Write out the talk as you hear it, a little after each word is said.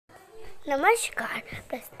नमस्कार।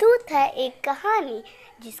 प्रस्तुत है एक कहानी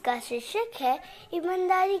जिसका शीर्षक है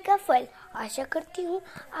ईमानदारी का फल। आशा करती हूँ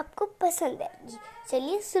आपको पसंद आएगी।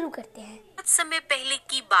 चलिए शुरू करते हैं। कुछ समय पहले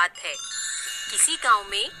की बात है। किसी गांव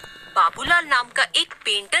में बाबूलाल नाम का एक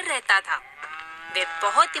पेंटर रहता था। वह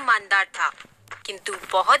बहुत ईमानदार था, किंतु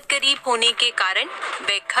बहुत गरीब होने के कारण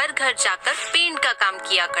वह घर घर जाकर पेंट का काम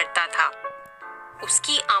किया करता था।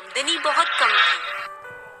 उसकी आमदनी बहुत कम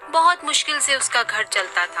थी। बहुत मुश्किल से उसका घर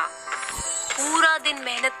चलता था। पूरा दिन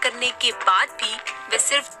मेहनत करने के बाद भी वह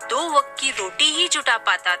सिर्फ 2 वक्त की रोटी ही जुटा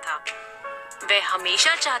पाता था। वह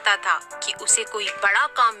हमेशा चाहता था कि उसे कोई बड़ा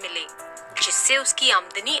काम मिले जिससे उसकी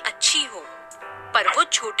आमदनी अच्छी हो, पर वो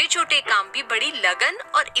छोटे छोटे काम भी बड़ी लगन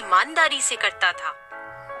और ईमानदारी से करता था।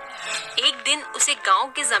 एक दिन उसे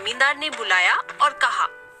गांव के जमींदार ने बुलाया और कहा,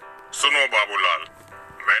 सुनो बाबूलाल,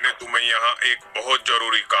 मैंने तुम्हें यहाँ एक बहुत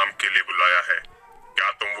जरूरी काम के लिए बुलाया है।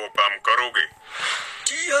 क्या तुम वो काम करोगे?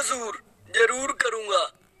 जी हुजूर, जरूर करूँगा।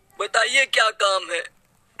 बताइए क्या काम है?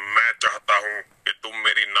 मैं चाहता हूँ कि तुम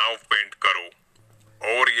मेरी नाव पेंट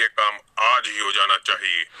करो और ये काम आज ही हो जाना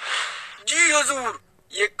चाहिए। जी हुजूर,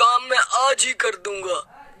 ये काम मैं आज ही कर दूंगा।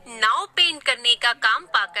 नाव पेंट करने का काम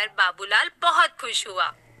पाकर बाबूलाल बहुत खुश हुआ।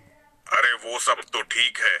 अरे वो सब तो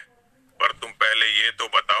ठीक है, पर तुम पहले ये तो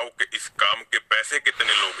बताओ कि इस काम के पैसे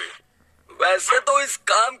कितने लोगे? वैसे तो इस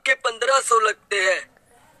काम के 1500 लगते हैं,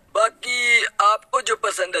 बाकी आपको जो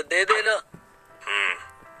पसंद है दे देना।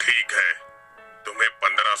 ठीक है, तुम्हें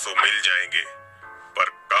 1500 मिल जाएंगे, पर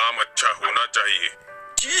काम अच्छा होना चाहिए।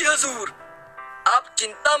 जी हुजूर, आप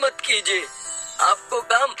चिंता मत कीजिए, आपको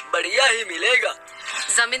काम बढ़िया ही मिलेगा।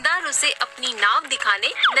 जमींदार उसे अपनी नाव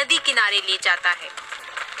दिखाने नदी किनारे ले जाता है।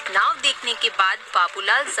 नाव देखने के बाद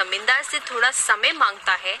बाबूलाल जमींदार से थोड़ा समय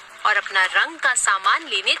मांगता है और अपना रंग का सामान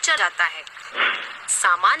लेने चला जाता है।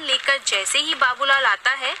 सामान लेकर जैसे ही बाबूलाल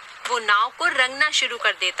आता है, वो नाव को रंगना शुरू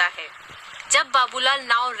कर देता है। जब बाबूलाल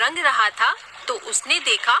नाव रंग रहा था तो उसने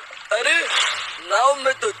देखा, अरे नाव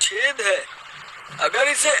में तो छेद है। अगर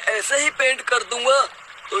इसे ऐसे ही पेंट कर दूंगा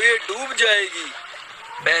तो ये डूब जाएगी।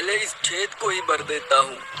 पहले इस छेद को ही भर देता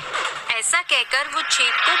हूँ। ऐसा कहकर वो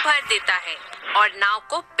छेद को भर देता है और नाव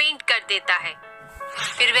को पेंट कर देता है।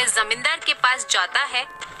 फिर वह जमींदार के पास जाता है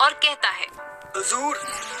और कहता है, हुजूर,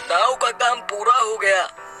 नाव का काम पूरा हो गया,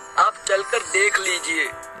 आप चलकर देख लीजिए।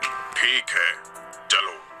 ठीक है,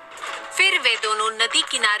 चलो। फिर वे दोनों नदी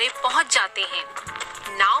किनारे पहुंच जाते हैं।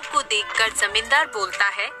 नाव को देखकर जमींदार बोलता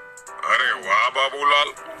है, अरे वाह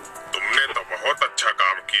बाबूलाल, तुमने तो बहुत अच्छा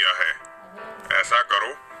काम किया है। ऐसा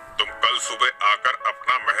करो, तुम कल सुबह आकर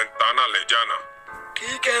अपना मेहनताना ले जाना।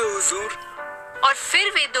 ठीक है हुजूर। और फिर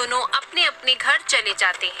वे दोनों अपने अपने घर चले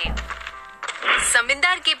जाते हैं।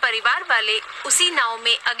 जमींदार के परिवार वाले उसी नाव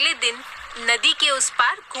में अगले दिन नदी के उस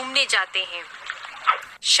पार घूमने जाते हैं।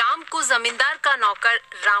 शाम को जमींदार का नौकर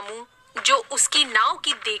रामू, जो उसकी नाव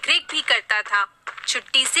की देखरेख भी करता था,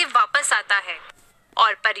 छुट्टी से वापस आता है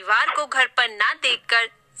और परिवार को घर पर ना देखकर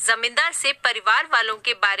जमींदार से परिवार वालों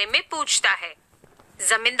के बारे में पूछता है।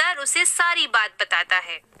 जमींदार उसे सारी बात बताता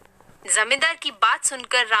है। जमींदार की बात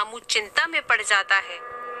सुनकर रामू चिंता में पड़ जाता है।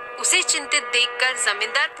 उसे चिंतित देखकर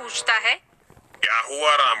जमींदार पूछता है, क्या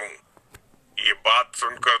हुआ रामू? ये बात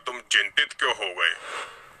सुनकर तुम चिंतित क्यों हो गए?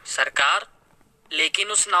 सरकार, लेकिन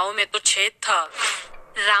उस नाव में तो छेद था।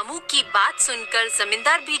 रामू की बात सुनकर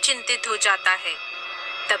जमींदार भी चिंतित हो जाता है।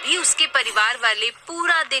 तभी उसके परिवार वाले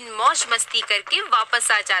पूरा दिन मौज मस्ती करके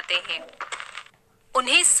वापस आ जाते हैं।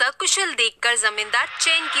 उन्हें सकुशल देखकर जमींदार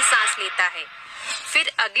चैन की सांस लेता है।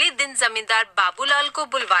 फिर अगले दिन जमींदार बाबूलाल को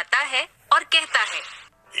बुलवाता है और कहता है,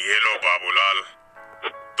 ये लो बाबूलाल,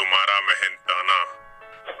 तुम्हारा मेहनताना।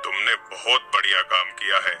 तुमने बहुत बढ़िया काम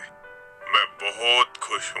किया है। मैं बहुत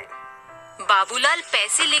खुश हूँ। बाबूलाल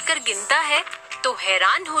पैसे लेकर गिनता है तो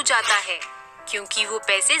हैरान हो जाता है, क्योंकि वो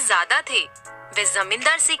पैसे ज्यादा थे। वह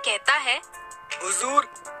जमींदार से कहता है, हुजूर,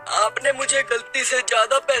 आपने मुझे गलती से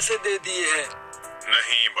ज्यादा पैसे दे दिए हैं।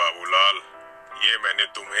 नहीं बाबूलाल, ये मैंने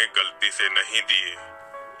तुम्हें गलती से नहीं दिए।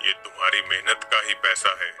 ये तुम्हारी मेहनत का ही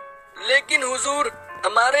पैसा है। लेकिन हुजूर,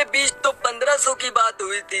 हमारे बीच तो 1500 की बात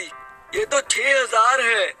हुई थी, ये तो 6000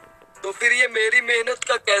 है। तो फिर ये मेरी मेहनत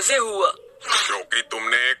का कैसे हुआ? क्योंकि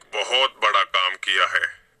तुमने एक बहुत बड़ा काम किया है।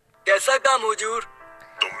 कैसा काम हुजूर?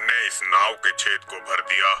 तुमने इस नाव के छेद को भर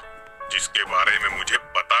दिया, जिसके बारे में मुझे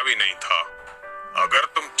पता भी नहीं था। अगर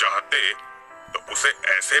तुम चाहते तो उसे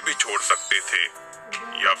ऐसे भी छोड़ सकते थे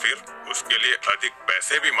या फिर उसके लिए अधिक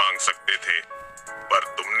पैसे भी मांग सकते थे, पर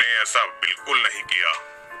तुमने ऐसा बिल्कुल नहीं किया,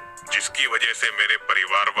 जिसकी वजह से मेरे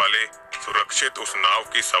परिवार वाले सुरक्षित उस नाव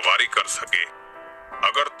की सवारी कर सके।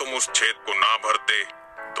 अगर तुम उस छेद को ना भरते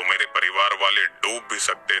तो मेरे परिवार वाले डूब भी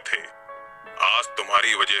सकते थे। आज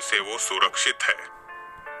तुम्हारी वजह से वो सुरक्षित है।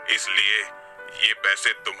 इसलिए ये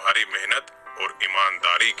पैसे तुम्हारी मेहनत और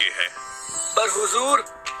ईमानदारी के हैं। पर हुजूर,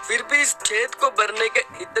 फिर भी इस छेद को भरने के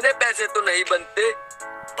इतने पैसे तो नहीं बनते।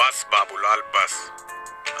 बस बाबूलाल बस,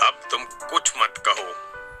 अब तुम कुछ मत कहो।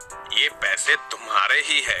 ये पैसे तुम्हारे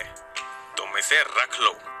ही है, तुम इसे रख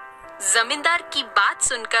लो। जमींदार की बात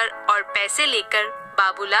सुनकर और पैसे लेकर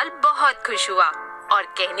बाबूलाल बहुत खुश हुआ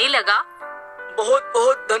और कहने लगा, बहुत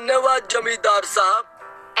बहुत धन्यवाद जमींदार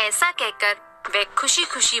साहब। ऐसा कहकर वह खुशी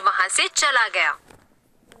खुशी वहाँ से चला गया।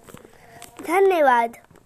 धन्यवाद।